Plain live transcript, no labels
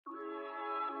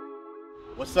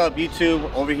What's up,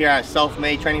 YouTube? Over here at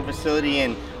Self-Made Training Facility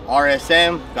in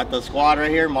RSM. Got the squad right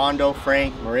here, Mondo,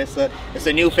 Frank, Marissa. It's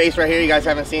a new face right here. You guys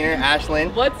haven't seen her.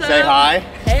 Ashlyn. What's up? Say hi.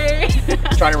 Hey.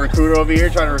 Trying to recruit her over here,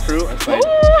 trying to recruit.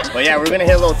 But yeah, we're gonna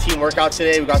hit a little team workout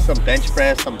today. We got some bench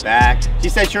press, some back. She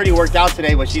said she already worked out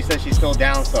today, but she said she's still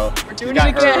down, so we're doing got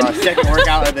it again. her second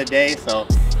workout of the day. So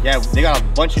yeah, they got a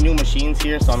bunch of new machines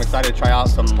here, so I'm excited to try out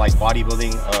some like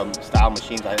bodybuilding style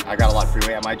machines. I got a lot of free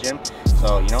weight at my gym,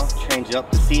 so you know, change up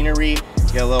the scenery,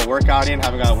 get a little workout in.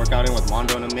 Haven't got a workout in with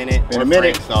Mondo in a minute.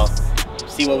 So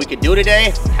see what we could do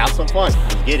today. Have some fun.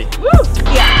 Let's get it. Woo!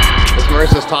 Yeah. This is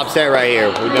Marissa's top set right here.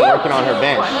 We've been working on her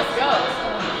bench. Let's go.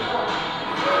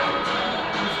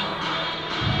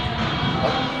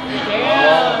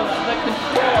 Damn, the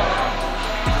control.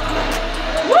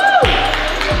 Woo!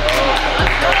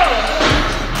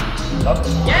 Let's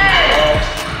go. Yeah.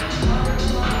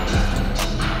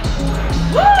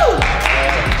 Woo!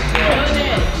 Doing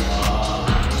it.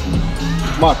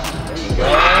 Come on. There you go.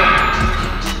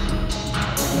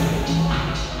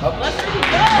 Let's go.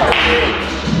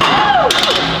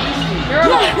 Girl,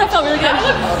 that felt really good. That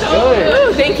looks so good.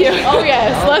 Ooh, thank you. Oh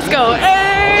yes, let's go.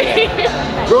 Hey!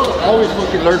 Girls always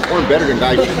fucking learn form better than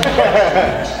guys.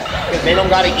 They don't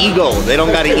got an ego. They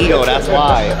don't got an ego. That's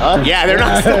why. Yeah, they're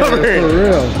not stubborn. For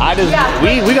real. I just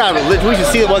we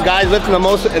should see what guys lifting the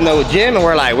most in the gym, and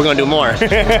we're like, we're gonna do more. You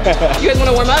guys want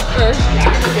to warm up or?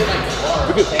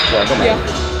 We could. Yeah, come on. Yeah.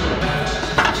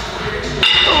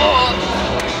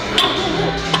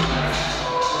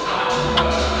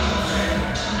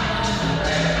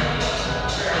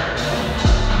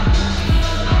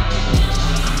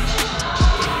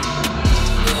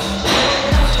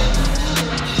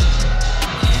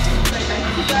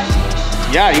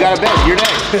 Yeah, you got a bet. You're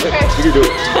next. Okay. You can do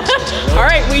it. All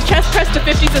right, we chest pressed to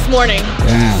 50s this morning,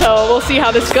 so we'll see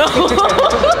how this goes.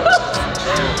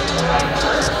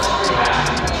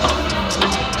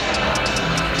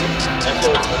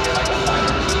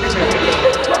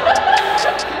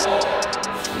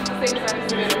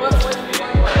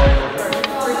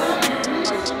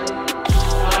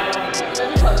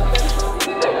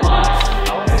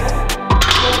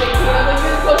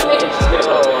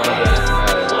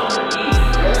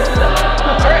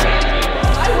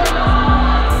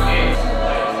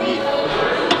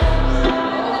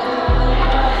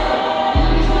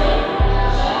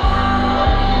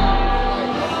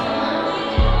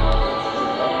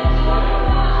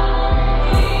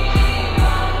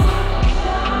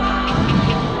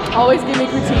 Always give me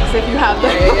critiques if you have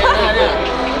them.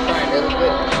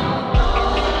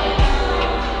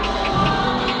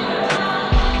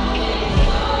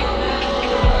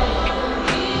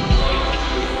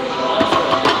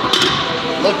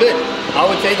 Look good. I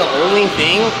would say the only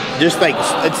thing, just like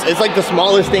it's like the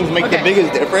smallest things make the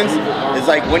biggest difference. It's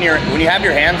like when you have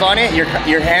your hands on it, your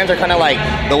hands are kind of like,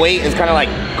 the weight is kind of like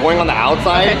going on the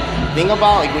outside. Think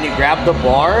about like when you grab the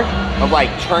bar, of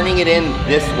like turning it in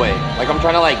this way. Like I'm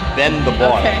trying to like bend the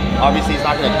bar. Obviously it's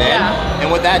not gonna bend. And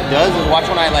what that does is, watch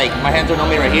when I like, my hands are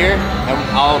normally right here, and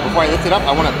before I lift it up,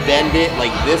 I wanna bend it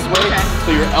like this way.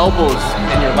 So your elbows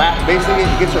and your lat, basically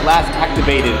it gets your lats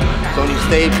activated. So when you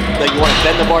stay, like you wanna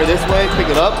bend the bar this way, pick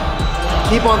it up.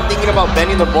 Keep on thinking about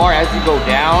bending the bar as you go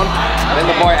down, bend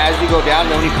the bar as you go down,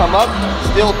 and then when you come up,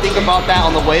 still think about that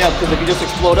on the way up, because if you just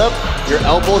explode up, your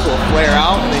elbows will flare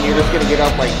out, and then you're just gonna get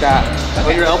up like that.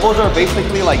 When your elbows are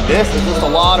basically like this, it's just a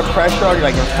lot of pressure on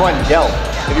your front delt.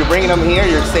 If you're bringing them here,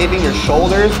 you're saving your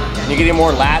shoulders, and you're getting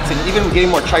more lats, and even getting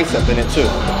more tricep in it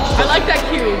too. I like that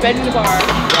cue, bend the bar.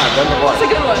 Yeah, bend the bar. That's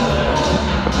a good one.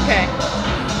 Okay.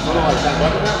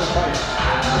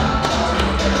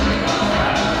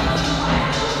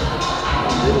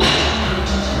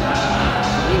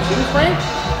 See this, Frank?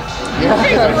 Yeah,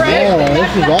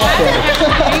 this is awesome.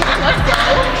 Let's go.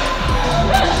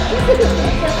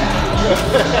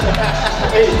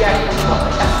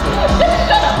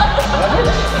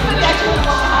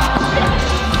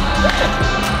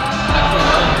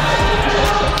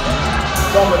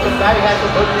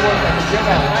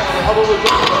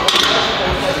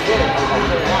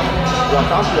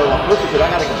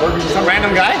 Some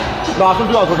random guy? No, some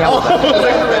dude I was working out with.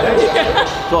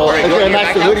 So,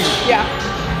 nice to hoodie. Yeah.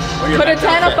 Put a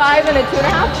 10, a 5, and a 2.5.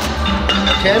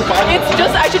 10, 5. It's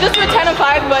just, I should just do a 10 and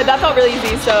 5, but that felt really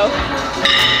easy, so.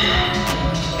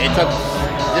 It's a,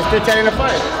 just do a 10 and a 5.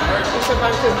 Or just a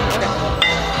 5 too. Okay.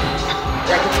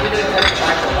 Yeah, because we did a 10 and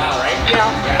 5 for a while, right? Yeah.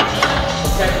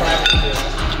 10, 5, and 2.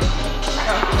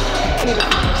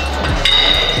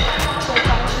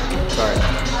 Sorry.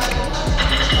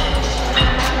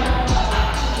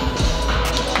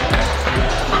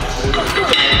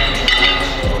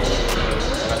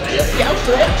 Yeah.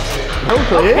 switch?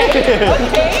 Okay.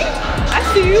 Okay. I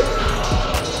see you.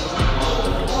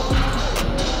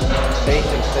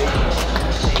 Patience, patience.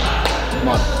 Come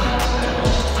on.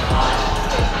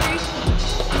 3,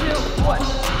 2, 1.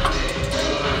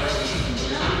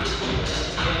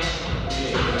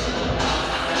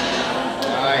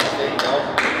 Nice, there you go.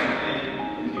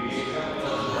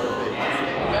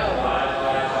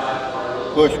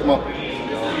 Push, come on.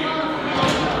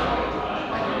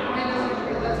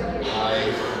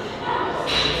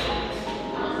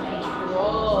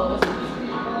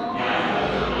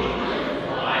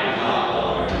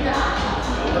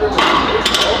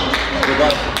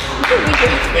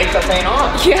 Steaks are paying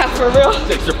off. Yeah, for real.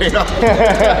 Steaks are paying off.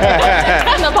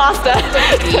 And the pasta.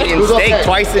 Eating Who's steak okay?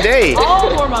 twice a day. All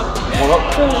warm up. Warm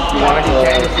up. You want to do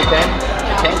 10? Just do 10?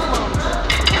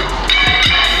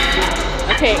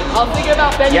 Okay, I'll think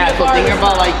about bending Yeah, the so bar. think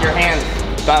about like your hands.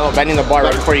 Thought about bending the bar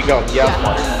right before you go. Yeah.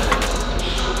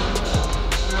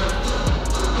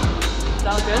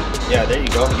 Sounds good? Yeah, there you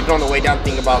go. Even on the way down,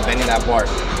 think about bending that bar.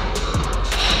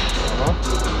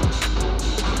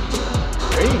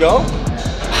 There you go.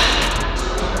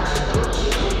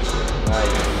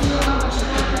 Nice.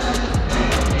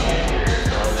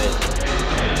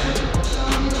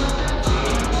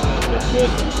 Good.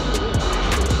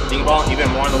 Think about even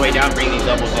more on the way down, bring these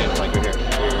doubles in, like right here.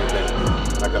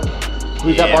 Back up.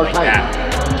 Squeeze that bar like tight. that.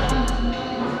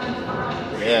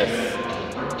 Yes.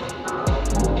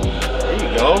 There you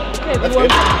go. Okay, That's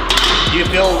good. Do you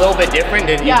feel a little bit different?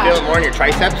 Did you feel it more in your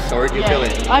triceps, or do you feel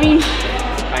it I mean,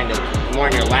 kind of more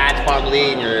in your lats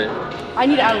probably, and your I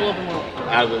need to add a little bit more.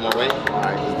 add a little more weight? All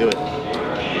right, let's do it.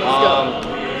 go.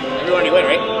 Everyone already went,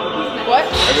 right? What?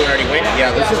 Everyone already went?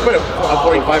 Yeah, let's just put a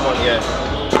 45 on, yeah.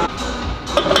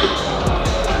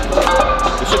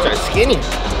 This shit's kind of skinny.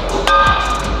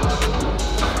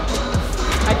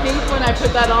 I think when I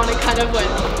put that on, it kind of went.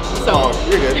 So, Oh,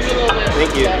 you're good. give me a little bit.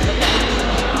 Thank you. Yeah, okay.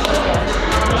 Let's go.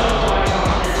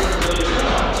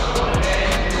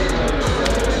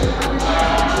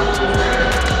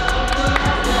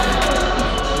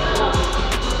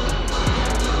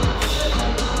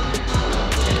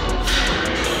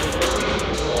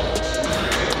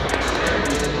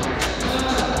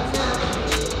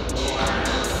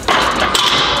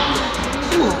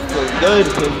 Good,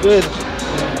 feels good.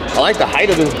 I like the height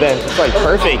of this bench. It's like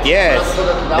perfect, yes.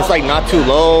 It's like not too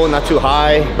low, not too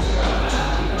high.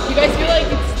 You guys feel like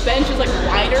this bench is like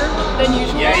wider than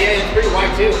usual? Yeah, it's pretty wide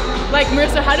too. Like,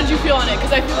 Marissa, how did you feel on it?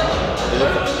 Because I feel like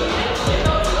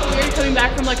you're coming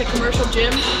back from like a commercial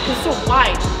gym. It's so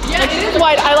wide. Yeah, like, it is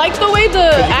wide. I like the way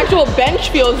the actual bench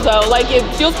feels though. Like, it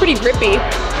feels pretty grippy,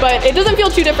 but it doesn't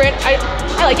feel too different. I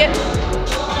like it.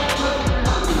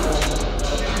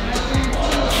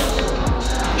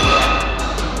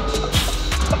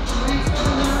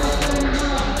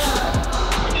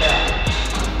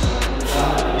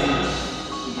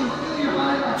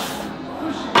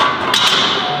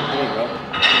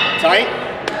 Tight?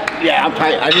 Yeah, I'm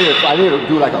tight. I need to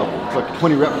do like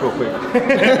 20 reps real quick.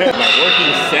 My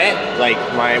working set, like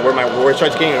where my work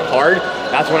starts getting hard,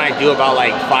 that's when I do about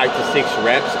like 5 to 6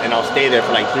 reps, and I'll stay there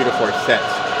for like 3 to 4 sets.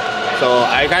 So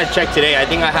I gotta check today. I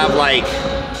think I have like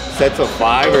sets of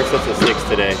 5 or sets of 6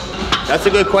 today. That's a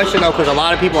good question though, because a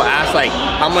lot of people ask like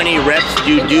how many reps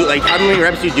do you do, like how many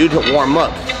reps do you do to warm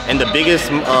up? And the biggest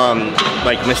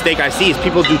like mistake I see is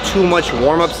people do too much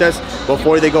warm-up sets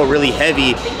before they go really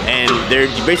heavy, and they're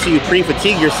basically, you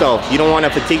pre-fatigue yourself. You don't want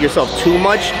to fatigue yourself too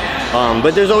much,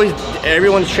 but there's always,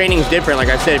 everyone's training is different. Like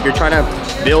I said, if you're trying to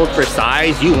build for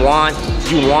size, you want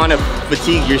to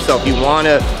fatigue yourself. You want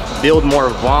to build more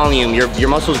volume. Your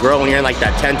muscles grow when you're in like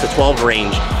that 10 to 12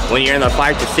 range. When you're in the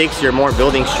 5 to 6, you're more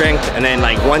building strength, and then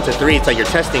like 1 to 3, it's like you're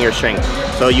testing your strength.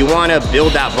 So you want to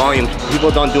build that volume. People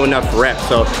don't do enough reps.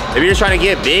 So if you're just trying to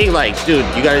get big, like dude,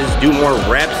 you gotta just do more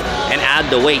reps and add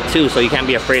the weight too, so you can't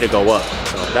be afraid to go up.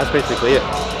 So that's basically it.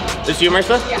 This you,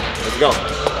 Marissa? Yeah. Let's go.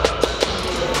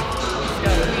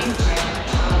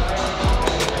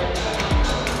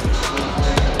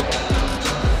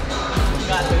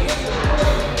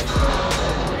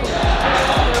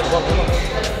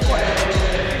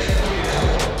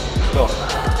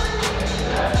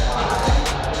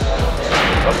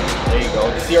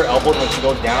 See her elbows when she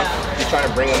goes down? She's trying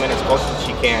to bring them in as close as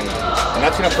she can. And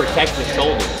that's gonna protect the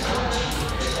shoulders.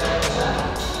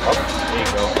 Oh, there you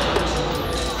go.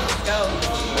 Go.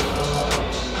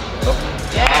 Oh.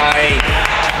 Yeah. Nice.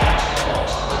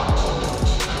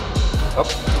 Up.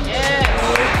 Yes.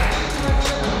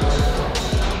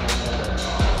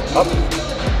 Up.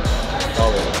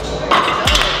 Oh,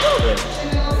 good.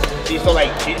 See, so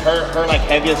like her like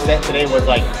heaviest set today was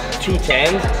like 2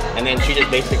 10s, and then she just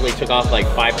basically took off like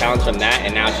 5 pounds from that,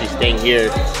 and now she's staying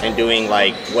here and doing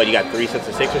like, what, you got 3 sets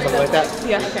of 6 or something like that?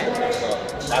 Yeah, okay.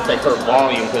 So that's like her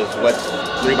volume, because what's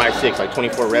 3 by 6, like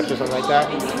 24 reps or something like that?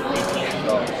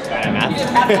 So, math.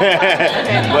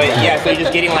 But yeah, so you're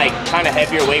just getting like kind of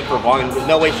heavier weight for volume. There's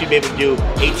no way she'd be able to do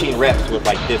 18 reps with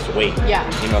like this weight. Yeah.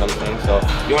 You know what I'm saying? So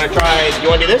you want to try, you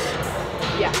want to do this?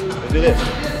 Yeah. Let's do this.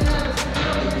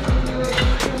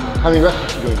 How many reps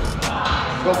are you doing?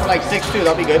 Go for like 6 too,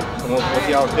 that'll be good. We'll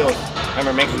see how it feels.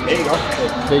 Remember, make some, there you go.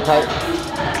 Stay tight.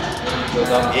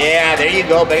 Yeah, there you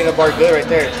go. Bending the bar good right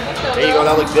there. There you go,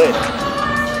 that looks good.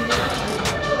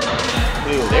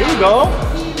 Dude, there you go.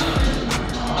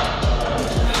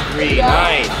 3,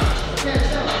 nice.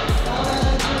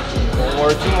 1 more,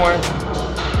 2 more.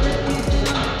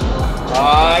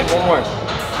 5, 1 more.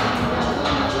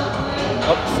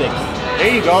 Up 6. There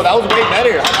you go, that was way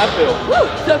better. How'd that feel? Woo,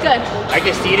 so good. I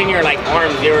could see it in your like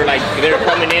arms. They were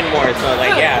coming in more. So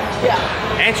like, yeah.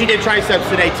 Yeah. And she did triceps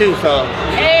today too. So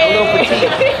Hey. a little fatigue.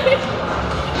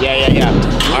 Yeah.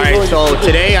 All right. So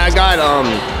today I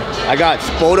got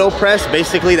Spoto press.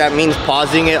 Basically, that means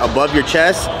pausing it above your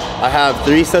chest. I have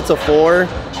 3 sets of 4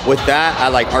 with that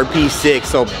at like RP 6.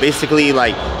 So basically,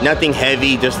 like nothing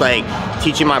heavy, just like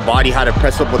teaching my body how to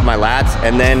press up with my lats.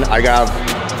 And then I got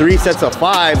 3 sets of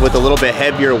 5 with a little bit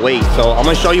heavier weight. So I'm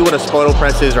gonna show you what a Spoto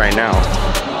press is right now.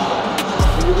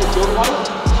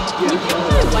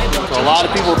 So a lot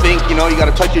of people think, you know, you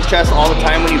gotta touch your chest all the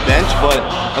time when you bench, but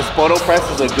a Spoto press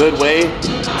is a good way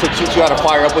to teach you how to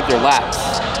fire up with your lats.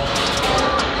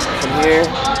 From here,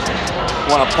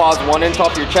 you wanna pause 1 inch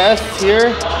off your chest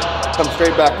here, come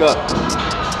straight back up.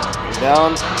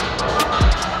 Down,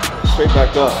 straight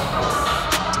back up.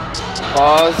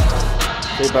 Pause,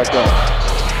 straight back up.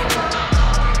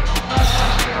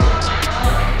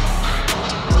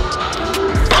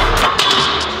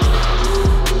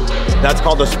 That's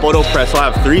called the Spoto press. So I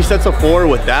have 3 sets of 4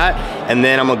 with that, and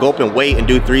then I'm gonna go up and weight and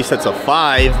do 3 sets of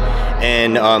 5,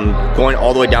 and going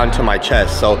all the way down to my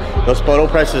chest. So the Spoto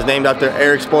press is named after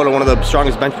Eric Spoto, one of the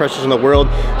strongest bench pressers in the world.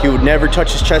 He would never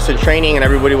touch his chest in training, and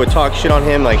everybody would talk shit on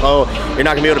him, like, oh, you're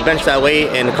not gonna be able to bench that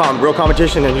weight in real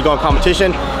competition, and you go in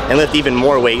competition and lift even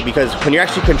more weight, because when you're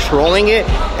actually controlling it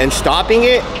and stopping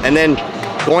it, and then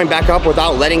going back up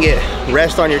without letting it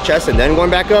rest on your chest and then going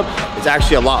back up, it's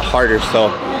actually a lot harder. So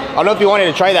I don't know if you wanted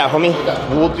to try that, homie.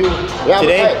 We'll do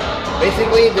today.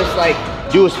 Basically, just like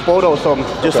do a Spoto. So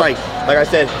just like I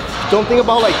said, don't think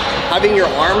about like having your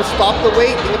arms stop the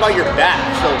weight. Think about your back.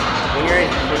 So when you're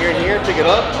in here, pick it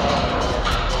up.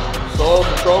 Slow,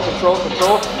 control.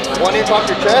 1 inch off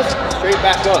your chest, straight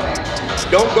back up.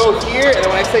 Don't go here, and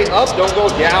when I say up, don't go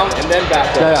down and then back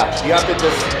up. Yeah. You have to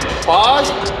just pause,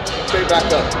 straight back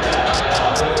up.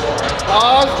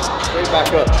 Pause, straight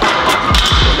back up.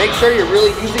 Make sure you're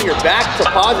really using your back to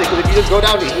pause it, because if you just go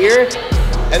down to here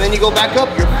and then you go back up,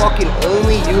 you're fucking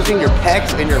only using your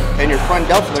pecs and your front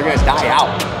delts, and they're gonna die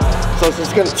out. So it's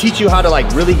just gonna teach you how to like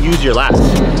really use your lats.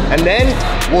 And then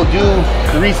we'll do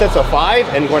 3 sets of 5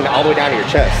 and going all the way down to your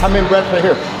chest. How many reps right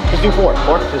here? Just do 4.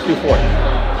 Just do 4.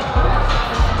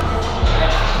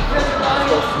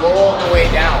 Go slow all the way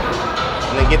down,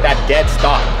 and then get that dead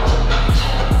stop.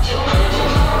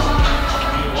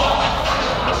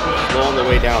 Slow on the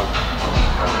way down.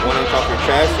 1 inch off your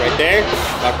chest, right there.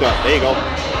 Back up. There you go.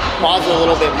 Pause a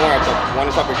little bit more at the 1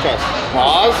 inch off your chest.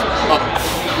 Pause. Up.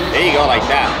 There you go, like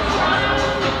that.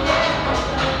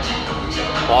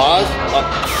 Pause. Up.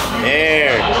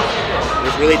 There.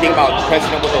 Just really think about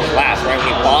pressing up with those lats, right? When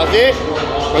you pause it,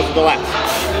 press with the lats.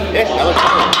 Yeah, that looks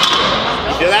good.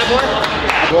 You feel that more?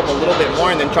 Go up a little bit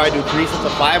more and then try to do 3 sets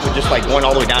of 5 with just like going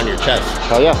all the way down to your chest.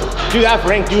 Oh yeah. Do that,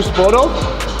 Frank. Do Spoto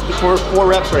for 4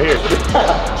 reps right here.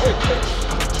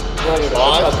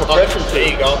 Pause. Up. There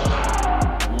you go.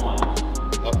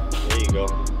 Up. There you go.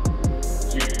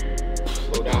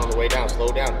 Slow down on the way down.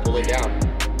 Slow down. Pull it down.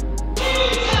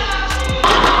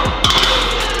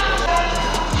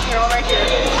 Right here.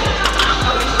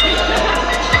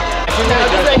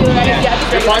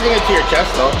 You're pausing it to your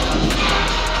chest though.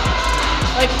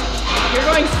 Like, you're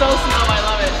going so slow, I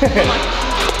love it.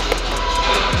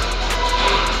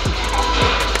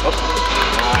 Oh,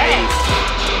 nice.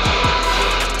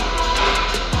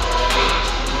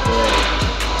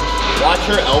 Watch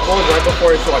her elbows right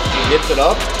before she gets it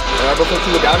up, and right before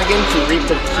she go down again, she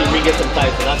re-gets them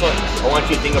tight. So that's what I want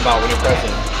you to think about when you're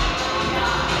pressing.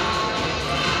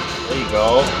 There you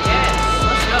go. Yes,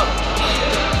 let's go.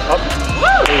 Up. Woo!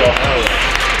 There you go. Hell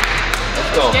yeah.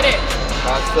 Let's go. Get it.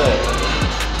 That's it.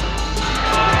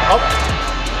 Up.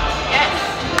 Yes.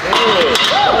 Hey.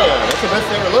 Oh yeah, that's the best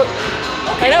thing ever. Look.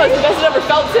 I know, it's the best I've ever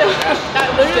felt too.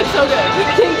 That literally is so good.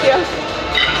 Thank you.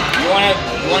 You wanna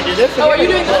do this? Oh, are you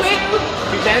doing this weight?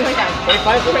 210?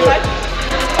 25? 25?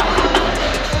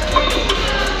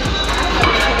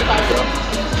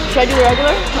 Should I do the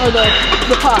regular or the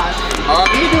pause?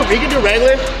 You can do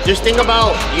regular. Just think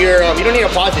about your, you don't need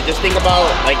to pause it. Just think about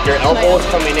like your elbows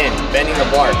coming in, bending the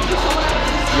bar.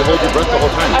 You hold your breath the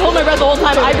whole time. I hold my breath the whole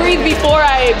time. I breathe before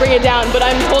I bring it down, but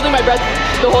I'm holding my breath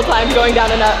the whole time, going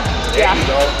down and up. There you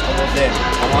go. Almost in.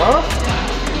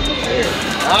 There.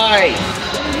 Nice.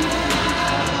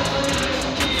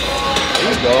 There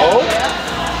you go.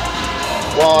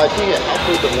 Well, I think it helps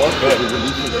with the more because it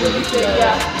releases the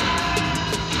Yeah.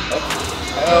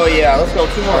 Oh yeah, let's go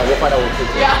 2 more. We'll find out what it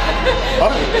takes. Yeah.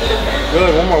 Up.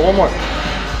 Good, one more.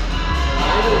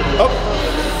 Up.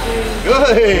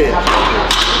 Good.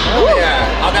 Oh yeah,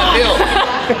 how'd that feel?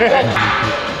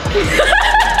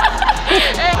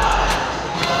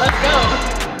 Let's go.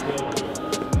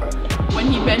 When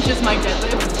he benches my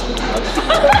deadlift.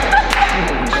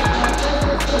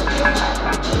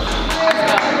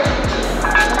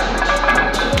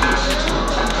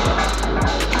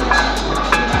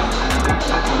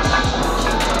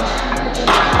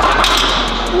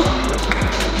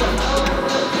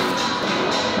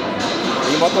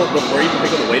 Before you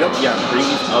pick the weight up, yeah, bring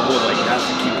these elbows like that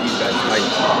to keep these guys tight.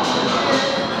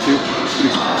 2,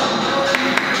 3.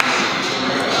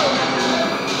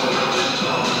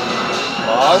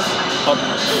 Pause. Up.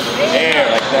 There,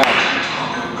 like that.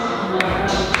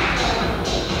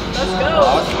 Let's go.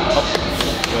 Pause. Up.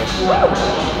 Good.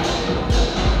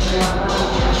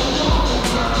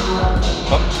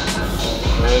 Up.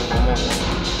 Good. One more.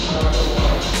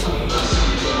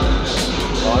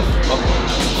 Pause. Up.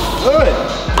 Good.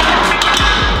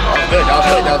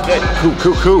 That was good.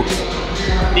 Cool.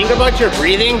 Think about your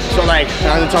breathing. So like,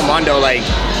 I was telling Mondo, like,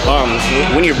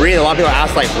 when you breathe, a lot of people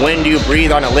ask like, when do you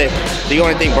breathe on a lift? So you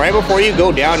want to think right before you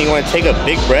go down, you want to take a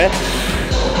big breath.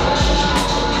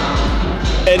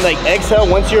 And like exhale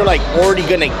once you're like already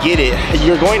gonna get it.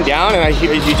 You're going down and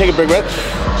you take a big breath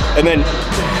and then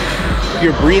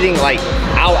you're breathing like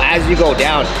out as you go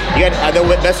down. You got the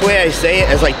best way I say it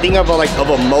is like think of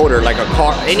a motor, like a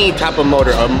car, any type of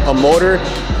motor. A motor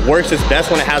works its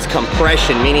best when it has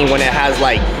compression, meaning when it has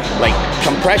like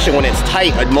compression, when it's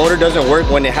tight. A motor doesn't work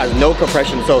when it has no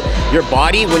compression. So your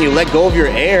body, when you let go of your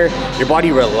air, your body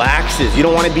relaxes. You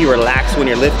don't want to be relaxed when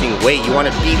you're lifting weight. You want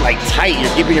to be like tight. You're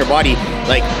keeping your body,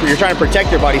 like you're trying to protect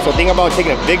your body. So think about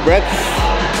taking a big breath,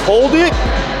 hold it,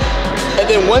 and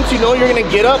then once you know you're gonna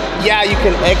get up, yeah, you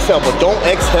can exhale, but don't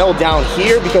exhale down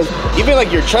here because even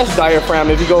like your chest diaphragm,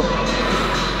 if you go,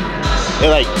 it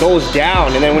like goes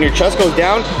down, and then when your chest goes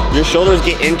down, your shoulders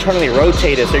get internally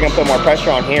rotated, so you're gonna put more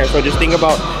pressure on here. So just think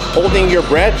about holding your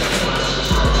breath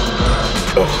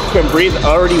and breathe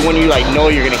already when you like know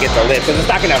you're gonna get the lift, because it's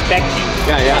not gonna affect you.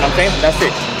 Yeah. You know what I'm saying? That's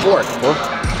it. 4.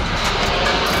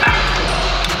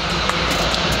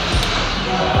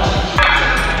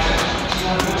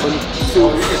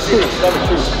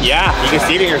 Yeah, you can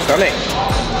see it in your stomach.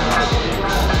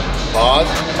 Pause,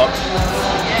 up.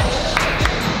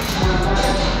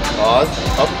 Pause,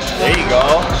 up. There you go.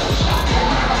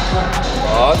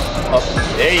 Pause, up.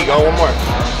 There you go. One more.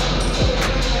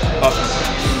 Up.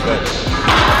 Good.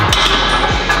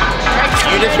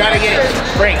 You just gotta get,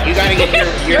 Frank, you gotta get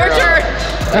your turn.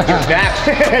 Your back.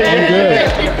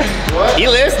 What? He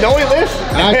lifts? No, he lifts?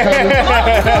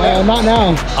 Not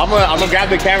now. I'm gonna grab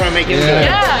the camera and make it.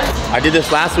 Yeah. I did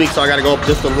this last week, so I gotta go up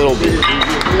just a little bit.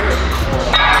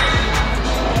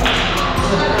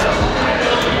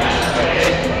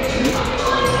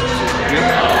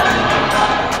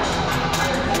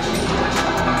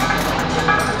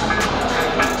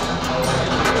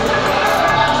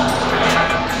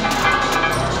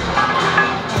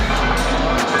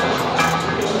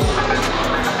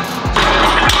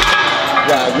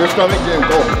 Yeah, your stomach didn't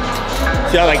go.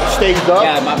 See how like stays up?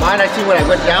 Yeah, mine I see when I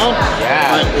went down.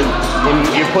 Yeah. When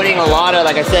you're putting a lot of,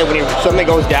 like I said, when something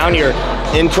goes down, you're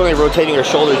internally rotating your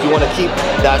shoulders. You want to keep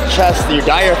that chest, your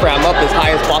diaphragm up as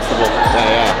high as possible.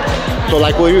 Yeah. So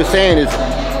like what he was saying is,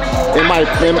 in my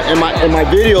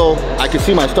video, I can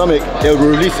see my stomach. It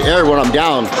will release air when I'm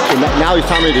down. So now he's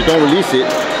telling me to don't release it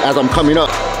as I'm coming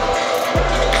up.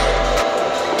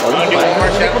 You want to do one more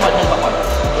step?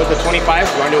 With the 25?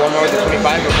 You want to do one more with the 25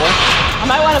 before? I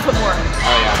might want to put more.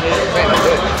 Oh yeah.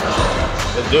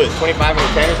 Let's do it. 25 and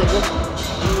a 10 or something?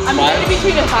 I'm maybe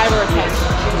between a 5 or a 10.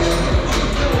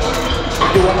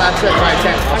 Do one last set, try a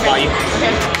 10. I'll call you.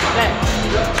 Okay. Then.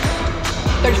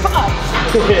 35.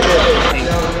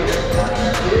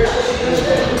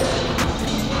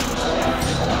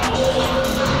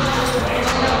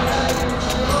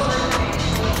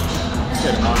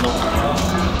 chest, Mondo.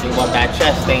 Think about that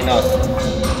chest staying up.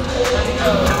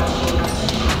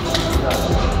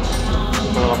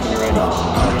 Pull off when you're ready. 1,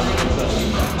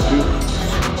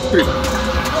 2, 3.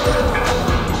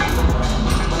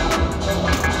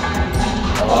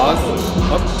 Pause.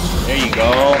 Up. There you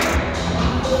go.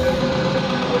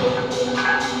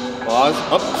 Pause.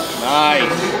 Up.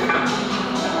 Nice.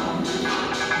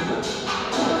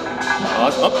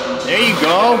 Pause. Up. There you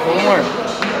go. One more.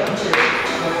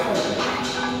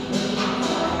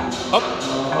 Up.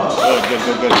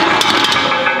 Good.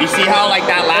 You see how like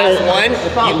that last one? It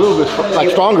felt a little bit like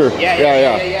stronger. Yeah.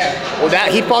 Well,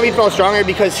 that he probably felt stronger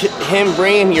because him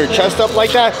bringing your chest up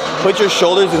like that put your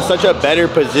shoulders in such a better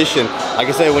position. Like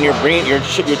I said, when you're bringing your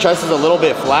chest is a little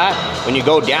bit flat. When you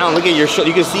go down, look at your shoulder.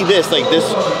 You can see this, like this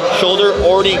shoulder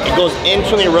already goes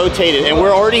internally rotated, and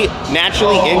we're already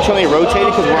naturally internally rotated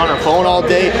because we're on our phone all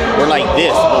day. We're like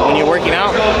this, but when you're working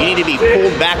out, you need to be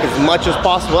pulled back as much as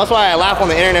possible. That's why I laugh on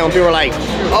the internet when people are like,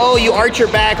 "Oh, you arch your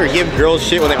back," or give girls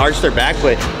shit when they arch their back,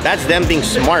 but that's them being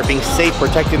smart, being safe,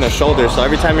 protecting their shoulders. So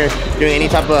every time you're doing any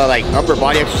type of like upper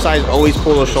body exercise, always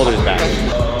pull those shoulders back.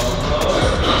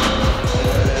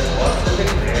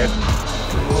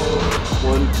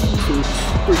 1, 2,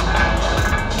 3.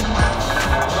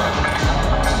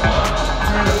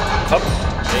 Up.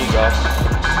 There you go.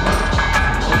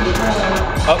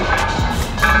 Up.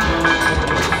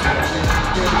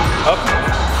 Up.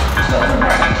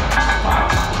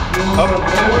 Up.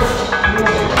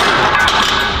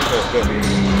 Good.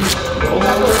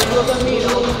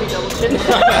 If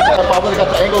I would have got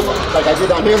the angle like I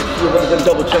did on him, you would have been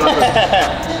double chin. I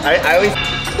always.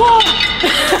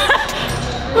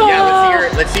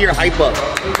 Yeah, let's see your hype up.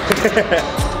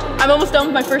 I'm almost done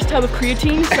with my first tub of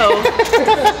creatine, so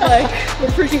like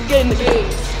we're freaking getting the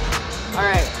games. All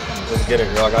right. Let's get it,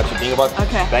 girl. I got you. Think about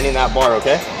bending that bar,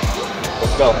 okay?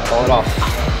 Let's go. Pull it off.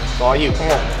 It's all you.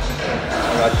 Come on.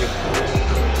 I got you.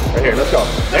 Right here. Let's go.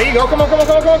 There you go. Come on. Let's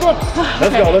go. Come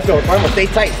on. Stay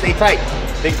tight.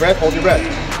 Big breath. Hold your breath.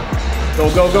 Go.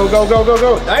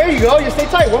 There you go. You stay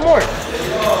tight. One more.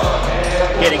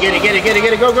 Get it.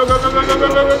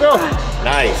 Go.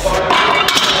 Nice.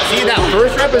 See, that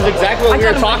first rep is exactly what we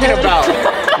were talking about.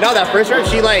 No, that first rep,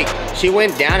 she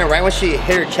went down, and right when she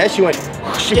hit her chest, she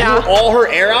blew all her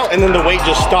air out, and then the weight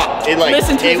just stopped. It went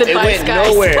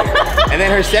nowhere. And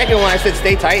then her second one, I said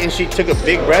stay tight, and she took a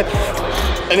big breath,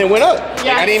 and it went up. Yes.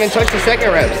 Like, I didn't even touch the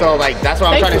second rep. So like that's what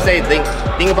I'm trying to say. Think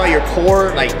about your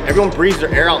core. Like everyone breathes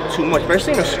their air out too much,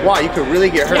 especially in a squat. You could really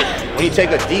get hurt when you take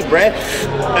a deep breath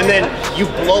and then you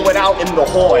blow it out in the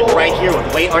hole, and right here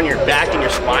with weight on your back and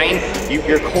your spine.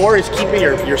 Your core is keeping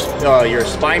your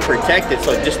spine protected.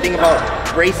 So just think about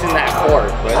bracing that core.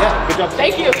 But yeah, good job.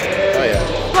 Thank you. Oh yeah.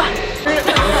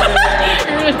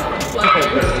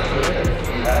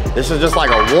 This is just like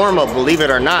a warm-up, believe it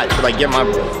or not, to like get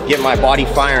my body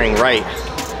firing right.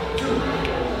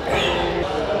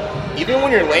 Even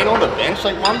when you're laying on the bench,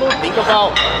 like Mondo, think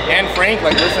about, and Frank,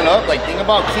 like listen up, like think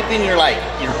about keeping your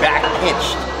back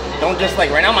pinched. Don't just like,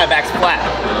 right now my back's flat.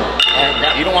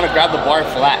 You don't want to grab the bar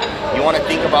flat. You want to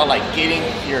think about like getting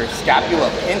your scapula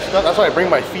pinched up. That's why I bring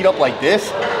my feet up like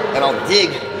this, and I'll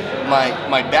dig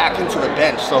my back into the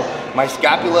bench. So my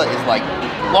scapula is like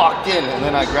locked in, and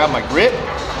then I grab my grip,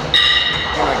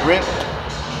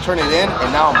 turn it in,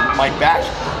 and now my back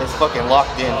is fucking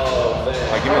locked in.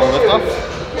 Like, give me a lift up.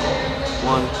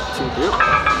 1, 2, 3.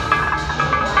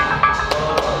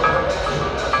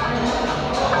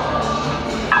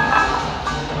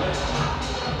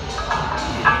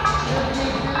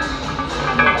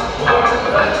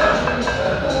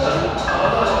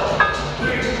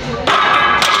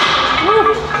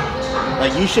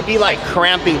 Like you should be like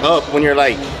cramping up when you're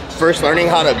like first learning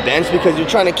how to bench, because you're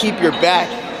trying to keep your back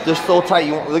just so tight.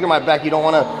 Look at my back. You don't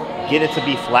want to get it to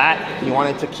be flat. You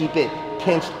want it to keep it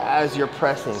pinched as you're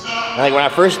pressing. And like when I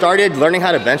first started learning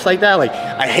how to bench like that, like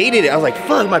I hated it. I was like,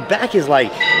 fuck, my back is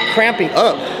like cramping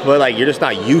up. But like you're just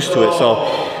not used to it. So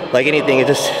like anything, it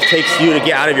just takes you to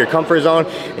get out of your comfort zone,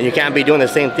 and you can't be doing the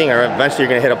same thing, or eventually you're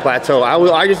gonna hit a plateau.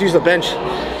 I just use the bench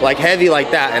like heavy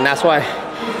like that, and that's why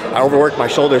I overworked my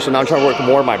shoulders. So now I'm trying to work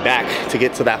more of my back to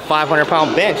get to that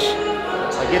 500-pound bench.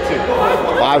 I get to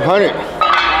 500.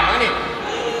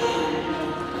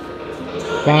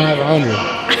 500.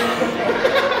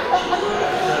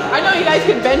 I know you guys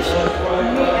can bench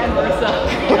me and Marissa.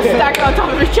 Stack it on top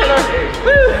of each other.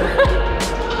 Woo!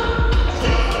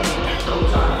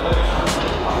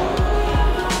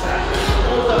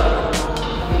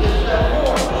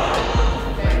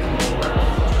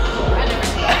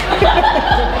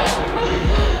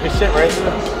 Good shit, right?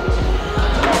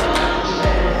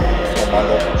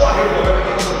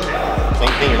 Thank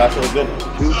That's really good. 2,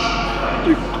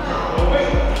 3.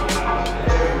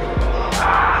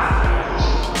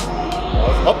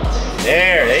 Up.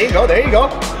 There you go, there you go.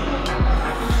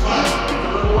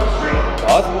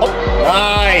 Up.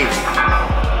 Nice.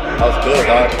 That was good,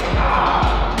 dog.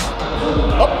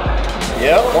 Up.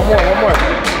 Yep, one more.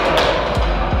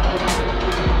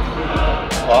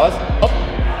 Pause. Up.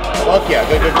 Fuck yeah,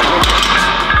 good.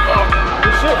 Oh,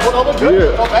 good shit, what all look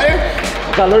good? Yeah. Oh, better?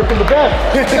 Gotta learn from the best.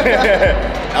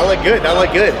 That look good, that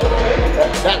look good.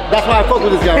 That's why I fuck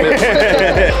with this guy, man.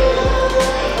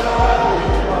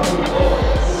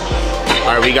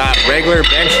 All right, we got regular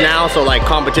bench now, so like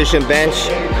competition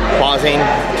bench, pausing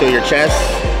to your chest.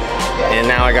 And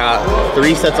now I got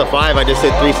 3 sets of 5. I just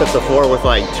did 3 sets of 4 with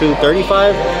like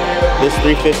 235. This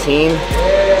 315.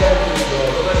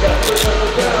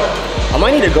 I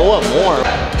might need to go up more.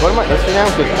 What am I, let's see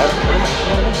now.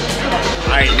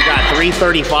 All right, we got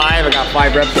 335. I got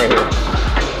 5 reps right here.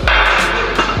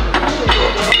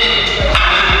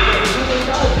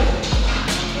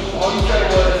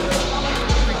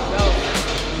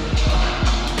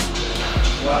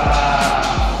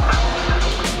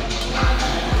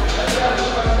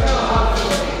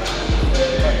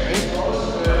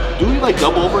 Do we like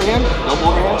double overhand? Double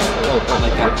overhand? Oh,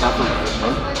 like that. That's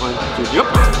one, 1, 2. Yep.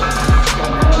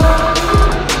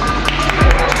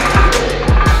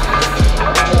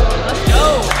 Let's go.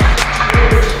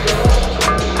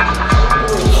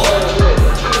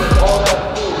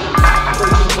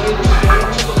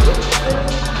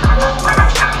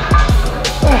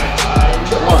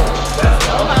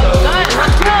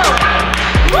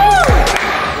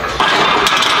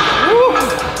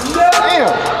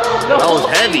 That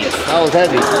was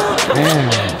heavy.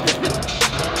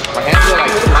 My hands are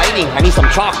like sliding. I need some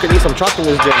chalk. I need some chalk in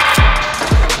this gym.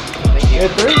 Thank you.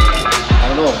 Hit 3? I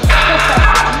don't know.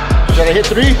 Should I hit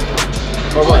 3?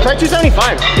 Or what? Try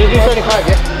 275. 275,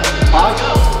 yeah. Pause?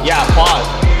 Yeah, pause.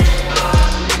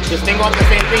 Just think about the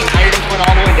same thing. Now you're just going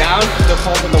all the way down, just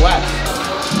hold in the wax.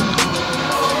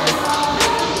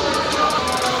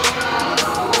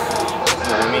 You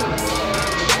know what I mean?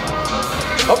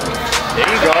 Oh, there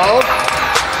you go.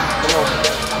 Come on.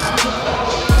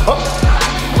 Oh.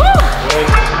 Woo! Good.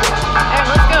 Alright,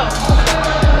 let's go.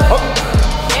 Oh.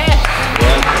 Yeah.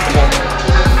 Yeah, come on.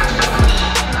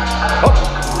 Oh.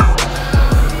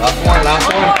 Last one, last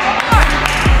one.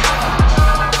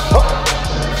 Oh.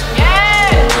 Yeah.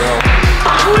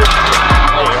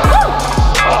 There you go.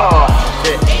 Oh,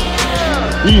 shit.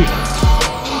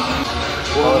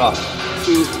 Pull it off.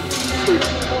 2, 3.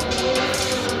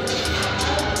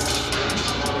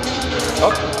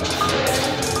 Up.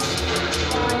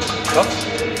 Up.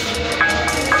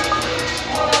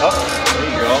 Up. There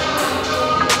you go.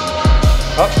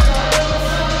 Up.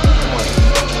 Come on.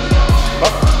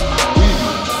 Up. Good.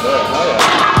 Oh yeah.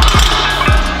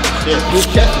 Shit. Your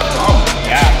chest is strong.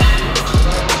 Yeah.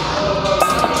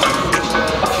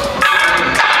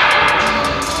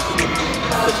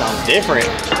 This sounds different.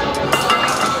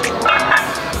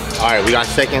 Alright, we got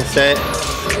second set.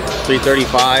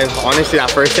 335. Honestly,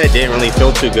 that first set didn't really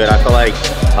feel too good. I felt like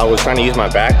I was trying to use my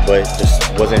back, but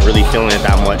just wasn't really feeling it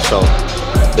that much. So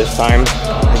this time,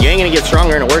 you ain't gonna get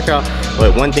stronger in a workout,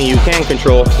 but one thing you can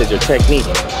control is your technique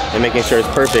and making sure it's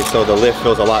perfect so the lift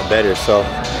feels a lot better. So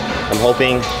I'm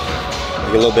hoping I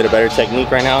get a little bit of better technique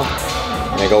right now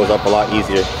and it goes up a lot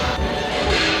easier.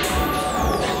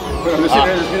 I'm just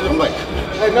sitting there, I'm like,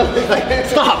 hey, nothing, like,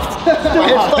 stop!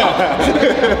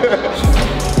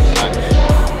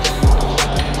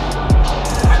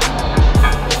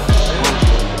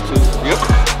 Yep.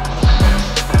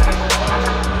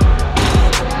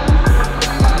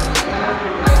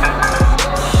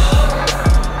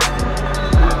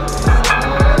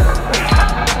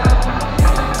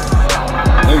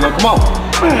 There you go, come on.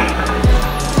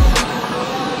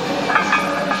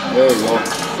 There you go.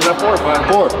 Is that 4 or 5?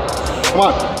 4. Come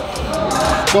on.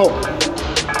 Go.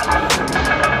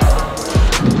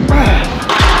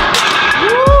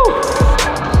 Woo!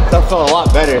 That felt a lot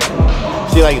better.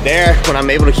 See, like there, when I'm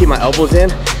able to keep my elbows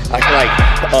in, I can like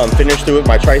finish through with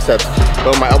my triceps.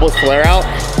 But when my elbows flare out,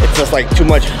 it's just like too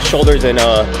much shoulders and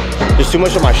just too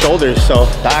much of my shoulders. So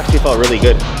that actually felt really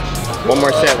good. One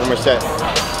more set, one more set.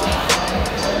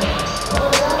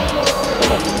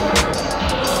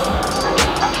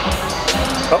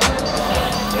 Oh,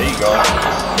 there you go.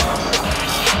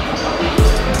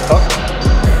 Up.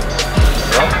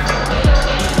 Up.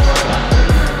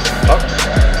 Up.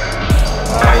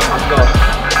 Nice, let's go.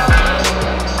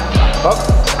 Up.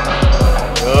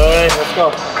 Good, let's go.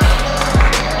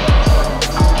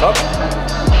 Up.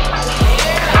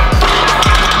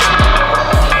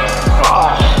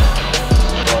 Ah.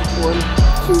 1,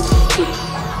 2,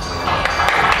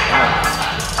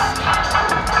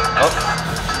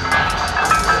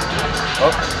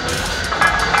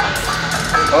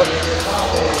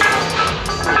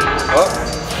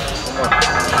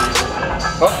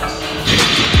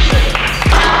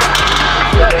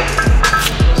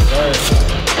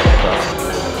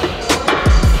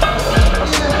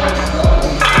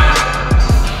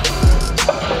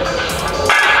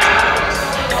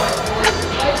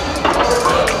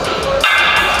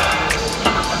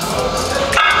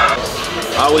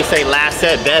 I always say last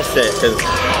set, best set, because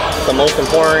it's the most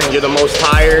important, you're the most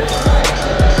tired.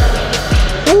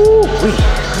 Woo! Come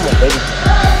on, baby.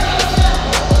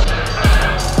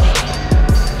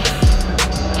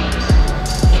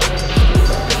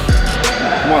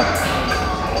 Come on.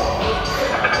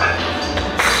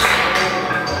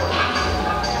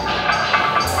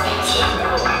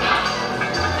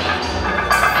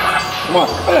 Come on,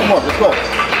 come on, let's go.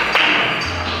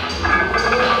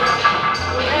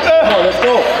 Come on, let's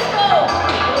go.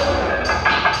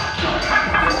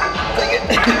 Take it.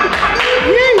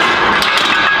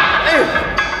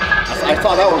 I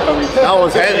saw that one coming. That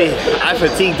was heavy. I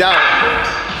fatigued out.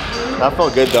 That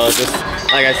felt good though. Just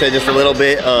like I said, just a little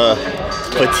bit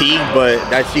fatigued, but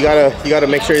that's you gotta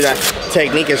make sure that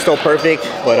technique is still perfect.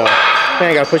 But man,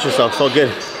 you gotta push yourself. So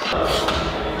good.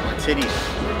 Titties.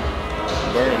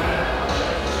 Burn.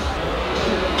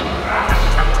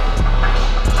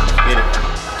 Get it.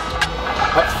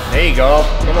 Oh, there you go.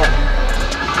 Come on.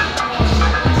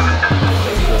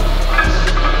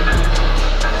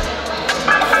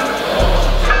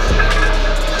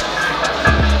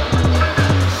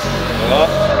 Up.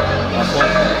 Last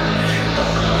one.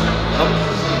 Up.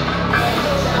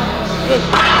 Good.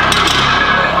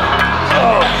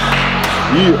 Oh.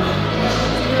 Yeah.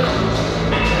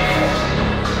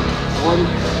 1,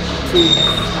 2,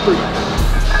 3.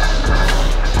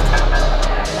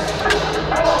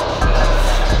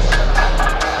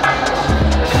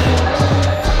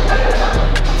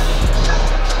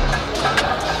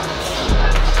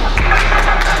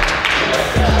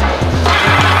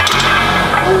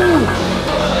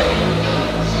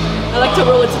 I like to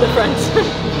roll it to the front.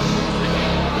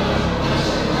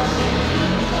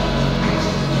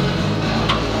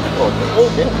 Oh,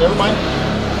 okay, never mind.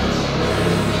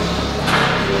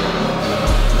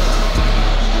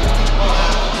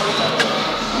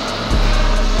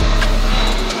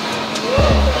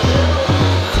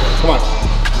 Come on.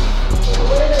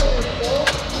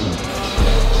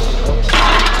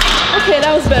 Okay,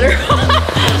 that was better.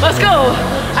 Let's go.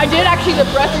 I did actually the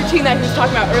breath routine that he was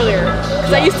talking about earlier.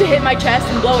 Because I used to hit my chest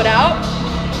and blow it out,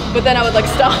 but then I would like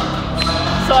stop.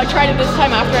 So I tried it this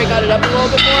time after I got it up a little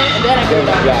bit more, and then I blew it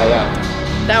out. Yeah.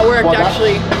 That worked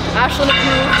actually. Ashlyn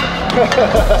approved.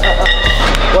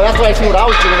 Well, that's what I seen what I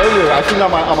was doing earlier. I seen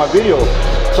on my video.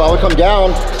 So I would come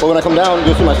down, but when I come down,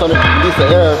 you'll see my stomach release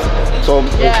the air. So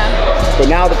yeah. But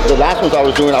now the last ones I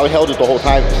was doing, I held it the whole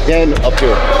time, then up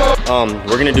here.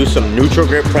 We're gonna do some neutral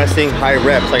grip pressing, high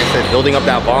reps. Like I said, building up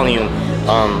that volume.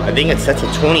 I think it's set to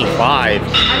 25,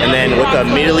 and then with the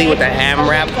immediately with the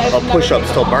AMRAP push-ups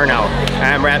till burnout.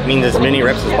 AMRAP means as many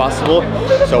reps as possible.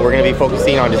 So we're gonna be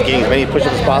focusing on just getting as many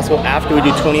push-ups as possible after we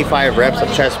do 25 reps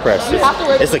of chest press.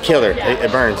 It's a killer.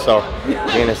 It burns. So you're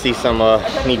gonna see some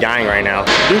me dying right now.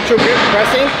 Neutral grip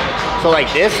pressing. So like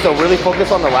this, so really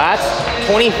focus on the lats.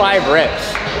 25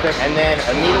 reps. And then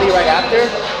immediately right after,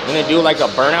 I'm gonna do like a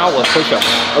burnout with push-ups.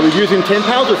 Are we using 10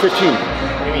 pounds or 15?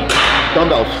 What do you mean?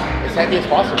 Dumbbells. As heavy as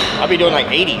possible. I'll be doing like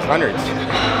 80s, 100s.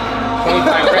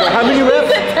 25 reps. How many reps?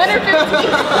 10 or 15.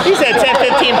 He said 10,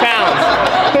 15 pounds.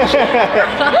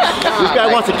 This guy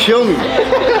wants to kill me.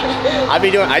 I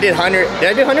did 100. Did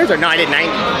I do 100s or no? I did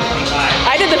 90.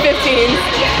 I did the 15.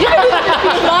 You did the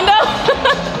 15, Mondo?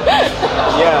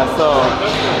 Yeah, so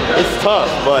it's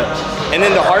tough, but and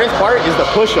then the hardest part is the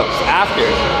push-ups after.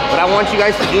 But I want you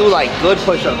guys to do like good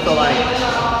push-ups. So like,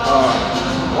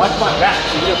 watch my back.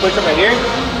 You do a push-up right here.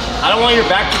 I don't want your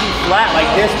back to be flat like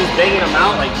this, just banging them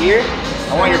out like here.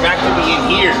 I want your back to be in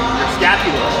here, your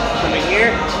scapula. Come in here,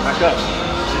 back up.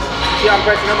 See how I'm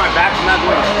pressing on my back? I'm not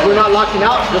going. We're not locking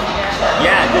out.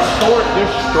 Yeah, just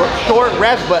short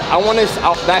reps, but I want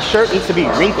that shirt needs to be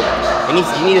wrinkled. You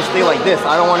need to stay like this.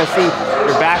 I don't want to see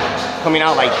your back coming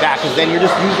out like that, because then you're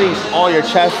just using all your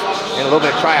chest and a little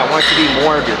bit of tri. I want it to be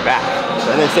more of your back.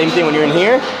 And then same thing when you're in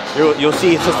here, you'll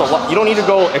see it's just a lot. You don't need to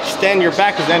go extend your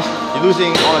back, because then you're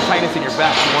losing all the tightness in your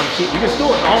back. You can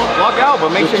still walk out, but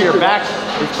make sure your back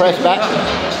is pressed back.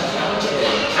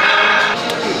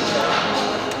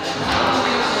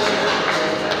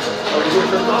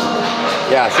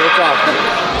 Yeah, shirts off.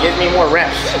 Gives me more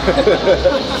reps.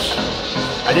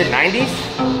 I did 90s.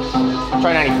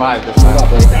 Try 95 this time. 95.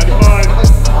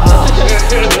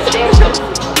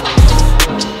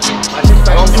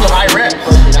 I don't do high reps.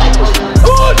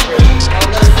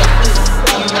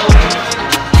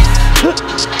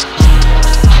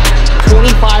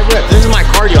 25 reps. This is my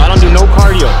cardio. I don't do no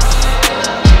cardio.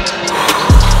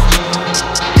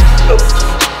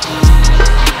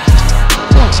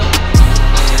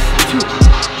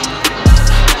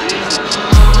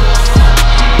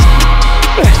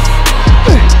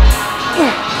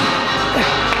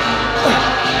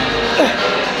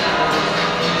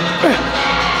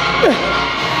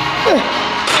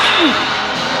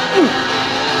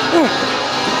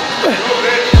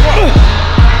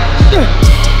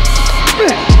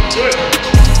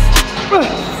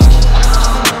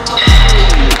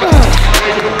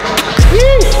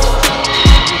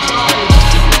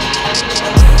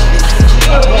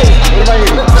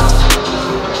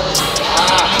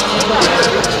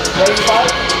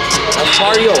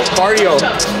 cardio.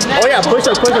 Oh yeah, push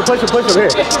up here.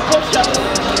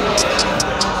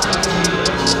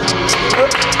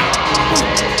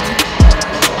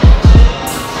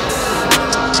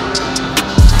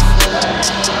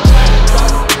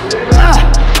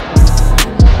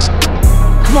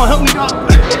 Come on, help me go.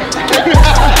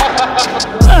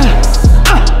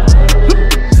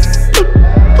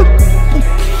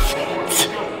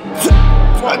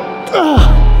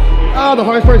 Oh, the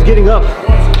hardest part is getting up.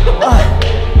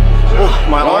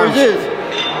 My arms.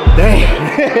 Dang.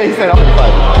 He said, "I'm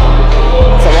fight."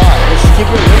 It's a lot. Just keep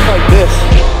your lift like this.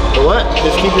 The what?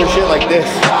 Just keep your shit like this.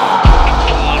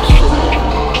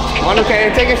 Come on,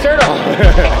 okay, take your shirt off.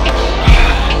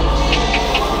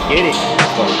 Get it.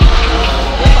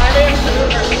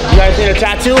 You guys need a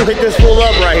tattoo? Hit this fool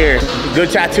up right here.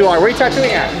 Good tattoo art. Where are you